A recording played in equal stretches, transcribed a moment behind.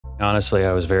Honestly,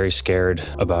 I was very scared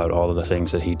about all of the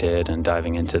things that he did, and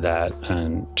diving into that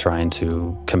and trying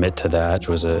to commit to that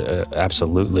was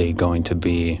absolutely going to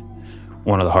be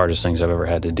one of the hardest things I've ever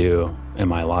had to do in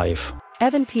my life.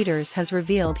 Evan Peters has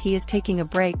revealed he is taking a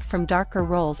break from darker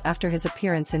roles after his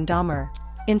appearance in Dahmer.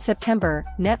 In September,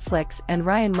 Netflix and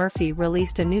Ryan Murphy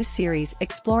released a new series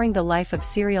exploring the life of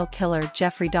serial killer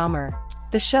Jeffrey Dahmer.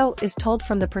 The show is told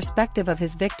from the perspective of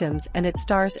his victims, and it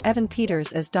stars Evan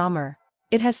Peters as Dahmer.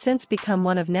 It has since become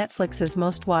one of Netflix's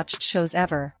most-watched shows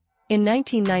ever. In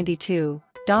 1992,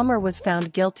 Dahmer was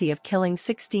found guilty of killing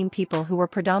 16 people who were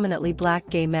predominantly black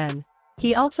gay men.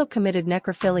 He also committed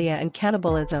necrophilia and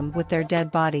cannibalism with their dead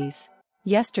bodies.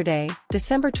 Yesterday,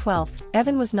 December 12,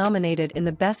 Evan was nominated in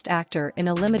the Best Actor in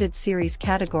a Limited Series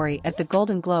category at the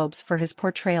Golden Globes for his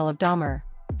portrayal of Dahmer.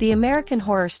 The American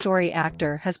Horror Story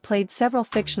actor has played several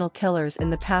fictional killers in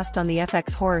the past on the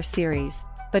FX horror series,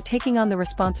 but taking on the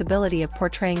responsibility of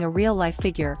portraying a real-life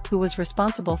figure who was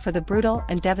responsible for the brutal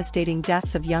and devastating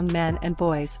deaths of young men and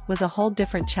boys was a whole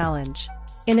different challenge.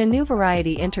 In a new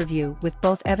Variety interview with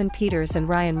both Evan Peters and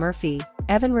Ryan Murphy,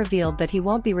 Evan revealed that he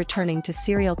won't be returning to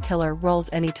serial killer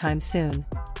roles anytime soon.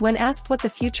 When asked what the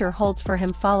future holds for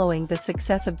him following the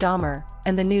success of Dahmer,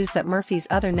 and the news that Murphy's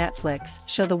other Netflix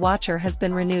show The Watcher has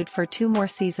been renewed for 2 more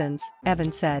seasons,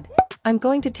 Evan said, "I'm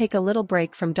going to take a little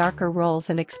break from darker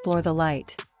roles and explore the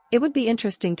light. It would be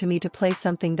interesting to me to play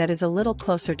something that is a little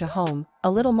closer to home, a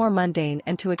little more mundane,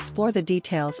 and to explore the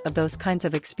details of those kinds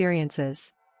of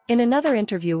experiences." In another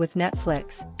interview with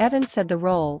Netflix, Evan said the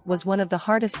role was one of the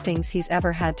hardest things he's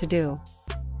ever had to do.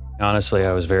 Honestly,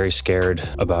 I was very scared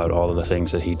about all of the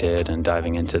things that he did, and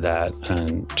diving into that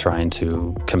and trying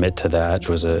to commit to that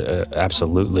was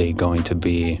absolutely going to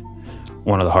be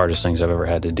one of the hardest things I've ever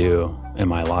had to do in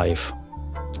my life,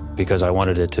 because I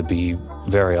wanted it to be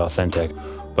very authentic.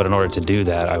 But in order to do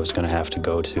that, I was going to have to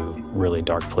go to really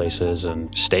dark places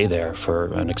and stay there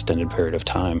for an extended period of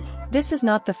time. This is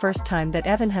not the first time that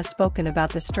Evan has spoken about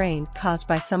the strain caused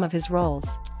by some of his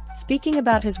roles. Speaking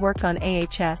about his work on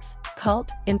AHS,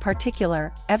 Cult, in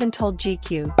particular, Evan told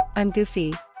GQ, "I'm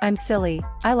goofy, I'm silly,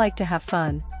 I like to have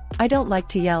fun. I don't like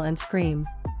to yell and scream.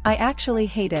 I actually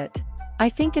hate it. I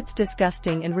think it's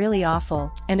disgusting and really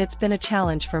awful, and it's been a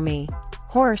challenge for me.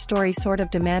 Horror Story sort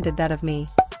of demanded that of me.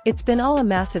 It's been all a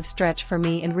massive stretch for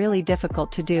me and really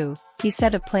difficult to do," he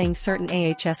said of playing certain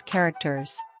AHS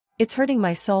characters. "It's hurting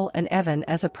my soul and Evan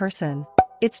as a person.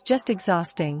 It's just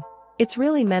exhausting. It's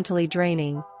really mentally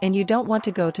draining, and you don't want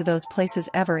to go to those places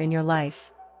ever in your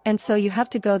life. And so you have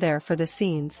to go there for the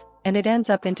scenes, and it ends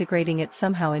up integrating it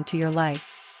somehow into your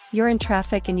life. You're in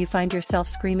traffic and you find yourself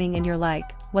screaming and you're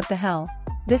like, what the hell?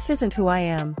 This isn't who I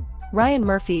am." Ryan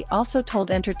Murphy also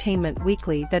told Entertainment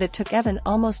Weekly that it took Evan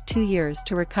almost 2 years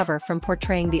to recover from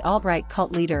portraying the alt-right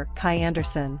cult leader Kai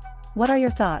Anderson. What are your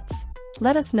thoughts?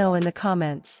 Let us know in the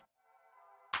comments.